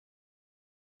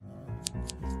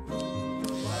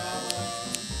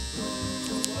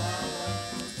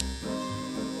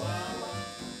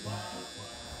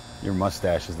Your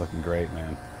mustache is looking great,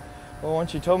 man. Well,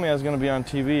 once you told me I was going to be on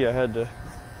TV, I had to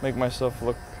make myself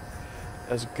look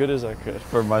as good as I could.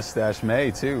 For Mustache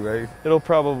May, too, right? It'll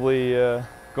probably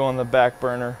go on the back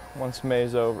burner once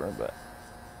May's over. But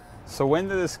So when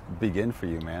did this begin for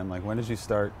you, man? Like, when did you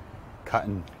start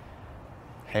cutting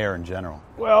hair in general?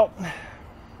 Well,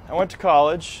 I went to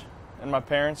college, and my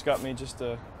parents got me just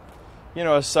a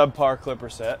subpar clipper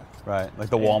set. Right, like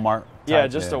the Walmart type? Yeah,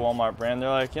 just a Walmart brand. They're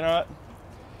like, you know what?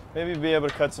 Maybe be able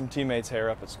to cut some teammates' hair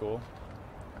up at school.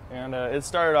 And it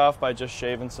started off by just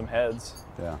shaving some heads.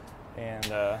 Yeah.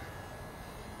 And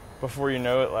before you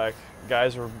know it, like,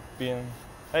 guys were being,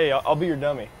 hey, I'll be your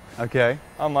dummy. Okay.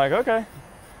 I'm like, okay.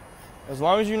 As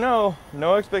long as you know,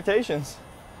 no expectations.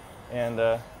 And,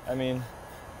 I mean,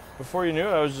 before you knew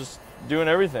it, I was just doing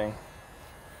everything.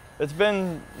 It's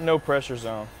been no pressure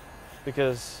zone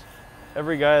because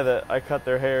every guy that I cut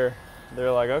their hair,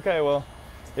 they're like, okay, well,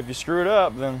 if you screw it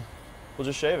up, then we'll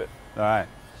just shave it. All right.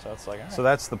 So it's like, all right. So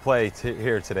that's the play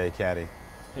here today, Caddy.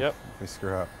 Yep. If we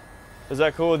screw up. Is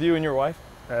that cool with you and your wife?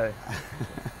 Hey,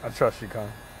 I trust you,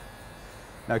 Con.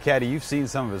 Now, Caddy, you've seen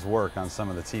some of his work on some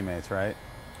of the teammates, right?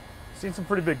 Seen some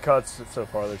pretty big cuts so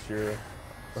far this year.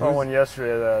 Saw one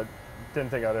yesterday that I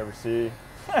didn't think I'd ever see.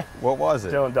 What was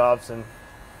it? Dylan Dobson,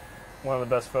 one of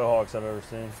the best faux hawks I've ever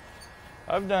seen.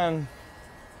 I've done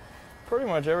pretty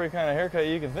much every kind of haircut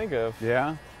you can think of.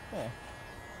 Yeah? Yeah.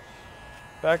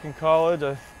 Back in college,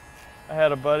 I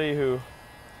had a buddy who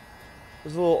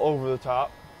was a little over the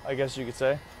top, I guess you could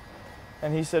say.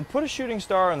 And he said, put a shooting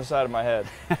star on the side of my head.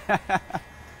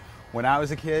 When I was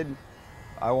a kid,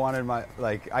 I wanted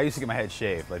I used to get my head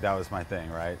shaved. Like, that was my thing,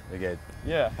 right? To get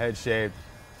head shaved.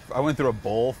 I went through a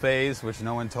bowl phase, which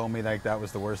no one told me like that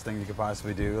was the worst thing you could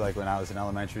possibly do, like when I was in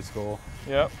elementary school.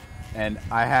 Yep. And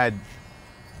I had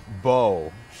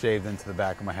Bo shaved into the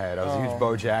back of my head. I was a huge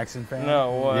Bo Jackson fan.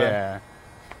 No way. Yeah.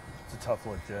 It's a tough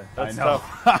look, Jay. That's I know.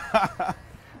 tough.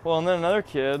 Well, and then another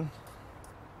kid,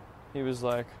 he was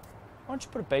like, why don't you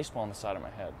put a baseball on the side of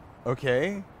my head?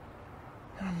 Okay.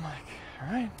 And I'm like,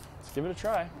 all right, let's give it a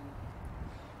try.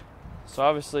 So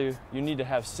obviously you need to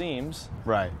have seams.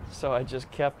 Right. So I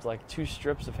just kept like 2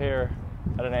 strips of hair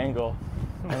at an angle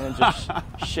and then just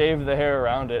shaved the hair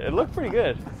around it. It looked pretty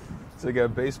good. So you got a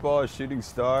baseball, a shooting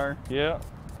star. Yeah.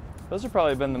 Those have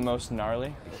probably been the most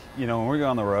gnarly. You know, when we go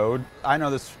on the road, I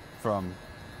know this from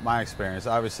my experience.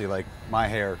 Obviously, like my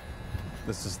hair,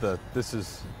 this is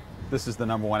the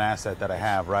number one asset that I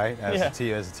have, right? As a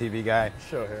TV guy.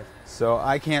 Show hair. So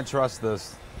I can't trust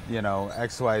this,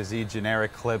 XYZ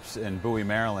generic clips in Bowie,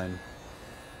 Maryland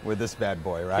with this bad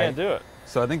boy, right? Can't do it.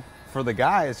 So I think for the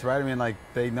guys, right, I mean, like,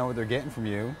 they know what they're getting from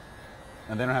you,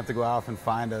 and they don't have to go off and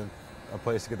find a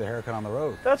place to get their haircut on the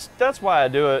road. That's why I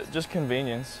do it, just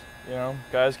convenience.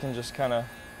 Guys can just kind of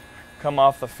come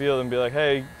off the field and be like,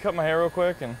 hey, cut my hair real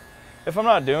quick, and if I'm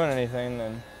not doing anything,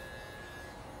 then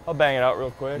I'll bang it out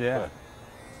real quick. Yeah. But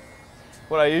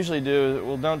what I usually do is,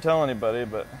 well, don't tell anybody,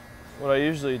 but what I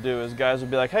usually do is guys will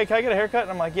be like, hey, can I get a haircut?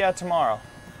 And I'm like, yeah, tomorrow.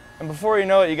 And before you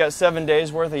know it, you got 7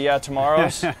 days worth of yeah,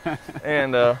 tomorrows.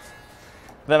 And then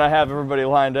I have everybody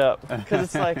lined up. Because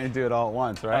it's like, you do it all at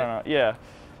once, right? I don't know, yeah.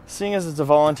 Seeing as it's a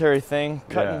voluntary thing,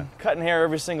 cutting hair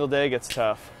every single day gets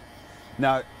tough.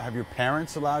 Now, have your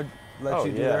parents let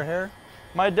you do their hair?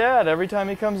 My dad, every time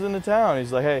he comes into town,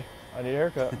 he's like, hey, I need a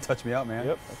haircut. Touch me up, man.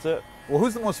 Yep, that's it. Well,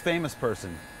 who's the most famous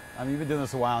person? I mean, you've been doing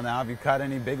this a while now. Have you cut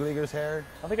any big leaguers' hair?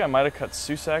 I think I might have cut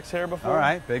Susak's hair before. All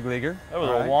right, big leaguer. That was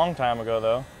a long time ago,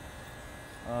 though.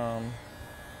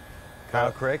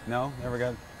 Kyle Crick? No? Never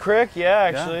got... Crick, yeah,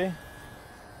 actually. Yeah.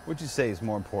 What'd you say is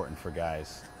more important for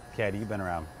guys? Caddy, you've been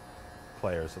around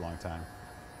players a long time.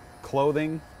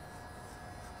 Clothing,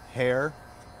 hair,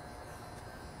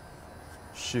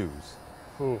 shoes.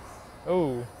 Ooh.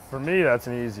 For me, that's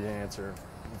an easy answer.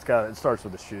 It starts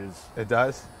with the shoes. It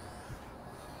does?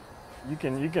 You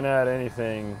can add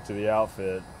anything to the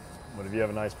outfit, but if you have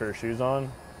a nice pair of shoes on, you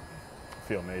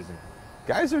feel amazing.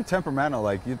 Guys are temperamental.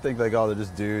 Like, you'd think, like, oh, they're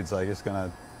just dudes. Like, it's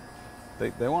gonna...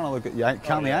 They want to look at... Yeah,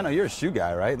 Conley, I know you're a shoe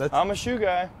guy, right? I'm a shoe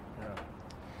guy. Yeah.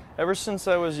 Ever since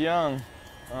I was young,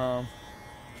 I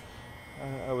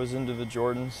was into the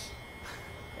Jordans.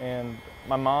 And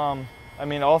my mom, I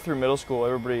mean, all through middle school,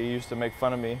 everybody used to make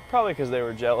fun of me. Probably because they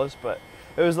were jealous, but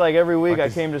it was like every week I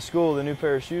came to school with a new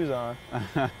pair of shoes on.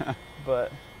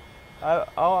 But I'll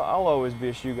always be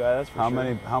a shoe guy, that's for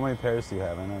sure. How many pairs do you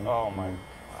have? I know. Oh, my gosh.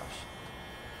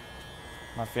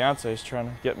 My fiance is trying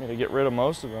to get me to get rid of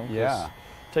most of them. Yeah.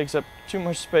 It takes up too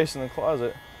much space in the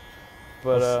closet.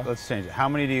 But let's change it. How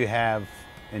many do you have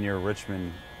in your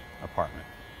Richmond apartment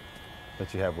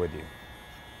that you have with you?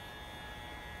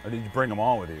 Or did you bring them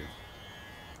all with you?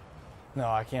 No,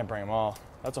 I can't bring them all.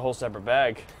 That's a whole separate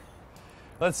bag.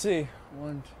 Let's see.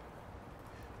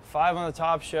 5 on the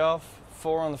top shelf,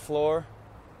 4 on the floor,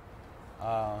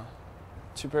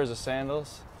 2 pairs of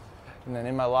sandals, and then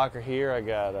in my locker here I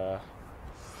got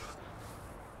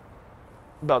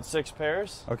about 6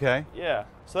 pairs. Okay. Yeah,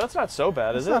 so that's not so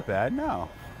bad, is it? It's not bad, no.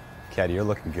 Caddy, you're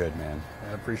looking good, man.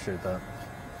 I appreciate that.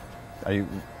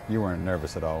 You weren't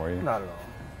nervous at all, were you? Not at all.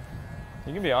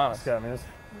 You can be honest. I mean, it's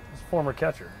a former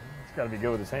catcher. He's got to be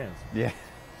good with his hands. Yeah.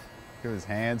 Good with his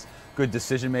hands, good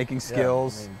decision-making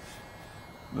skills.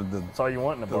 Yeah, I mean, that's all you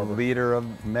want in a the barber. leader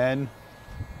of men.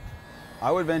 I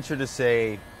would venture to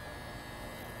say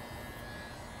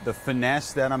the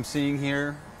finesse that I'm seeing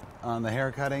here on the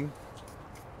hair cutting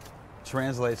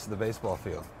translates to the baseball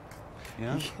field. You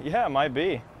know? Yeah, it might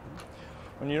be.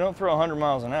 When you don't throw 100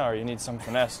 miles an hour, you need some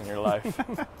finesse in your life.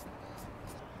 You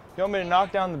want me to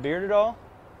knock down the beard at all?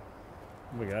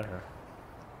 What we got here?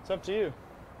 It's up to you.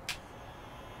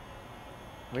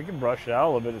 We can brush it out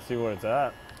a little bit to see what it's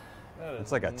at.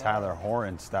 It's like a Tyler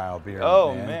Horan style beard.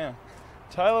 Oh, man.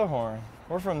 Tyler Horan.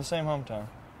 We're from the same hometown.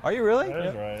 Are you really? That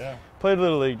is right, yeah. Played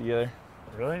Little League together.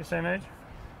 Really? Same age?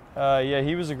 Yeah,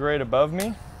 he was a grade above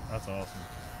me. That's awesome.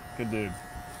 Good dude.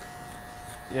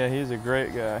 Yeah, he's a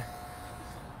great guy.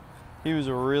 He was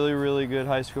a really, really good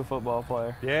high school football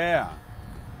player. Yeah.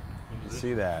 You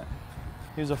see that.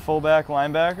 He was a fullback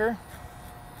linebacker.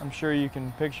 I'm sure you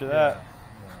can picture that.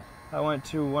 Yeah. I went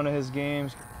to one of his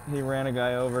games. He ran a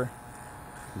guy over.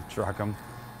 You truck him.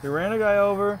 He ran a guy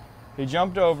over. He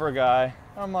jumped over a guy.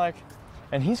 I'm like,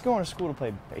 and he's going to school to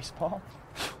play baseball?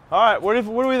 All right, what do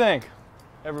we think,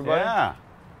 everybody? Yeah.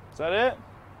 Is that it?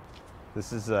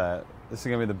 This is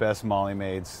gonna be the best Molly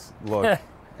Maids look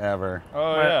ever.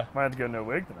 Oh, might, yeah. Might have to go no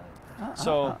wig tonight.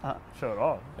 So, Show it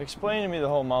off. explain to me the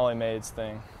whole Molly Maids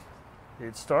thing.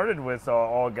 It started with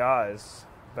all guys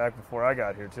back before I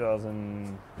got here,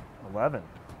 2011.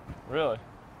 Really?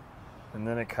 And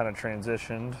then it kind of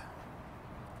transitioned.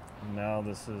 And now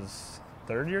this is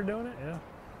 3rd year doing it? Yeah.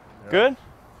 Good?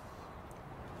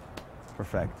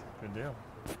 Perfect. Good deal.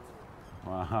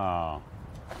 Wow.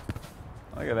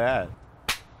 Look at that.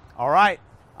 All right,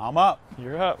 I'm up.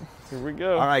 You're up. Here we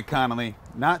go. All right, Connolly.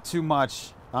 Not too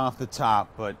much off the top,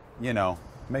 but, you know,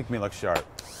 make me look sharp.